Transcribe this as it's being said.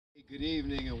Good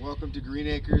evening and welcome to Green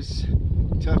Acres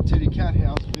Tough Titty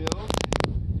Cathouse build.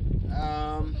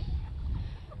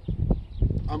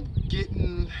 I'm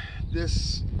getting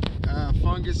this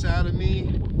fungus out of me.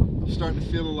 I'm starting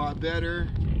to feel a lot better.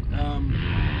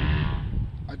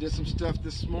 I did some stuff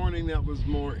this morning that was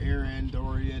more errand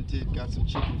oriented, got some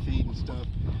chicken feed and stuff.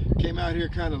 Came out here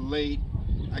kind of late.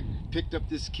 I picked up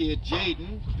this kid,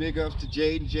 Jaden. Big ups to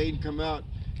Jaden. Jaden come out,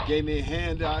 gave me a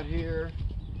hand out here.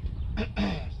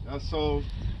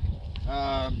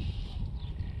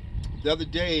 The other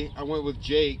day I went with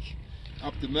Jake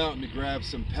up the mountain to grab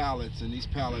some pallets, and these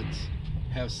pallets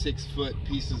have 6-foot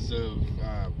pieces of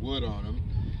wood on them,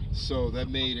 so that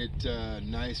made it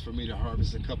nice for me to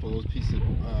harvest a couple of those pieces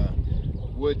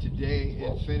of wood today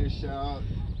and finish out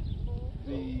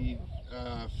the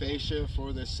fascia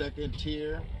for the second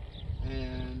tier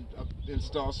and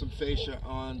install some fascia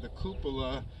on the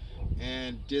cupola,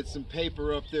 and did some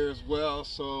paper up there as well.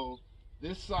 So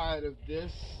this side of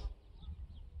this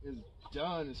is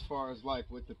done as far as like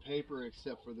with the paper,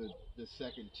 except for the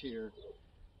second tier.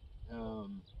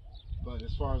 But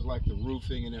as far as like the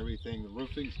roofing and everything, the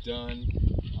roofing's done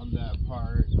on that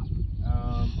part.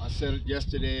 I said it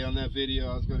yesterday on that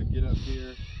video, I was going to get up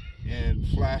here and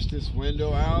flash this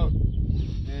window out,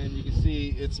 and you can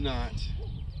see it's not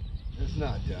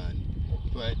done,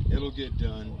 but it'll get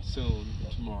done soon,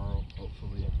 tomorrow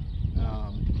hopefully.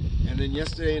 And then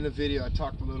yesterday in the video I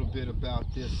talked a little bit about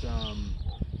this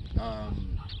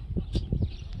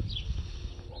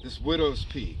this widow's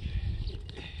peak,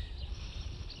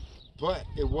 but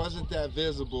it wasn't that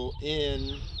visible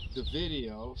in the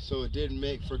video, so it didn't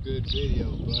make for good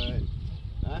video. But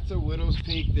that's a widow's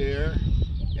peak there,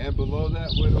 and below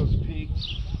that widow's peak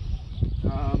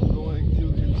I'm going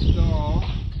to install,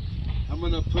 I'm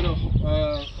going to put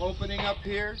a opening up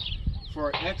here for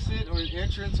an exit or an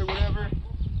entrance or whatever,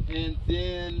 and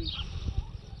then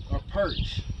a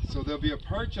perch. So there'll be a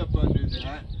perch up under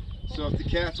that, so if the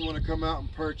cats want to come out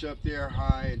and perch up there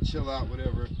high and chill out,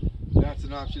 whatever, that's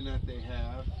an option that they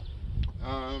have.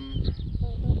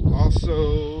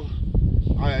 Also,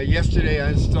 yesterday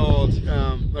I installed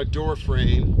a door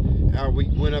frame. When we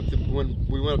went up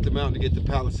the mountain to get the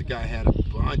pallets, the guy had a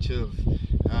bunch of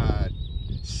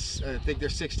I think they're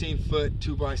 16-foot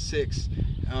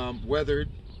 2x6 weathered.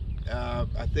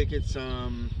 I think it's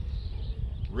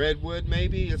redwood,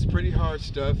 maybe. It's pretty hard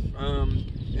stuff, and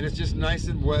it's just nice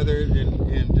and weathered.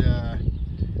 And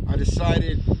I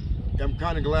decided, I'm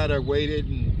kind of glad I waited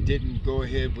and didn't go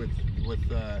ahead with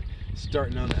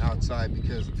starting on the outside,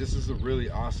 because this is a really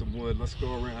awesome wood. Let's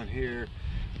go around here.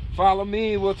 Follow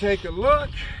me. We'll take a look.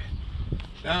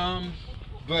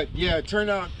 But yeah, it turned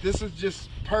out this is just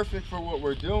perfect for what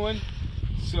we're doing.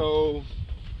 So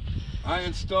I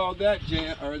installed that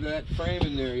frame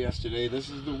in there yesterday. This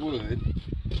is the wood,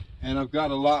 and I've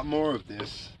got a lot more of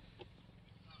this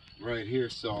right here.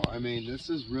 So I mean, this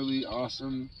is really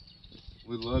awesome.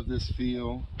 We love this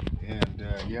feel, and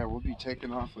yeah, we'll be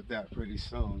taking off with that pretty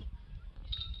soon.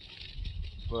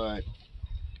 But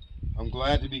I'm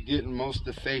glad to be getting most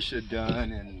of the fascia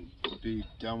done and be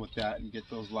done with that, and get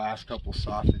those last couple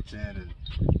soffits in, and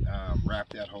wrap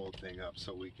that whole thing up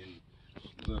so we can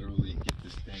literally get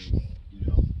this thing,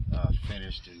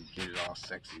 finished and get it all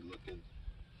sexy looking.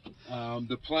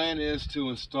 The plan is to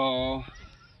install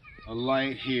a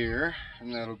light here,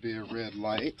 and that'll be a red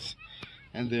light.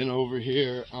 And then over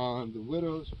here on the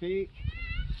widow's peak,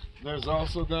 there's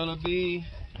also gonna be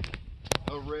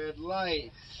a red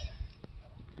light,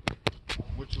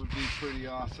 which would be pretty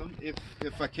awesome.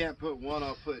 If I can't put one,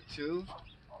 I'll put two,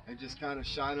 and just kind of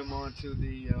shine them onto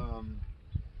the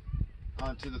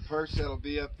perch that'll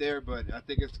be up there. But I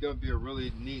think it's going to be a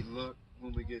really neat look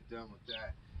when we get done with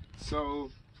that.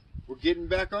 So we're getting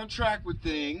back on track with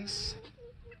things.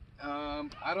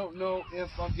 I don't know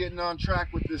if I'm getting on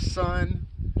track with this sun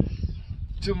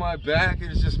to my back.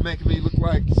 It's just making me look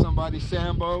like somebody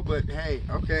Sambo, but hey,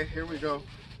 okay, here we go.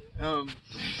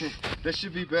 That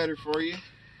should be better for you.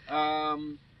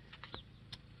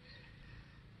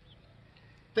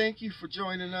 Thank you for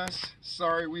joining us.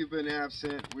 Sorry we've been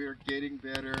absent. We're getting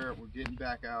better. We're getting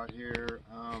back out here.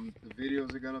 The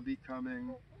videos are going to be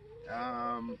coming.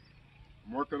 I'm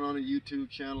working on a YouTube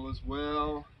channel as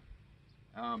well.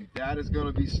 That is going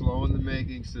to be slow in the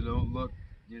making, so don't look,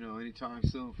 anytime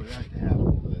soon for that to happen.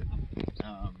 But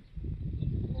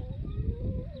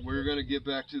we're going to get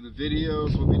back to the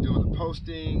videos. We'll be doing the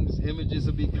postings. Images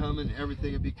will be coming.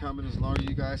 Everything will be coming. As long as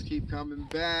you guys keep coming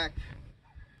back,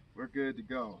 we're good to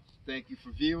go. Thank you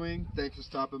for viewing. Thanks for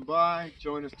stopping by.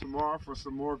 Join us tomorrow for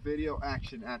some more video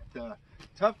action at the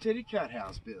Tough Titty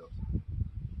Cathouse build.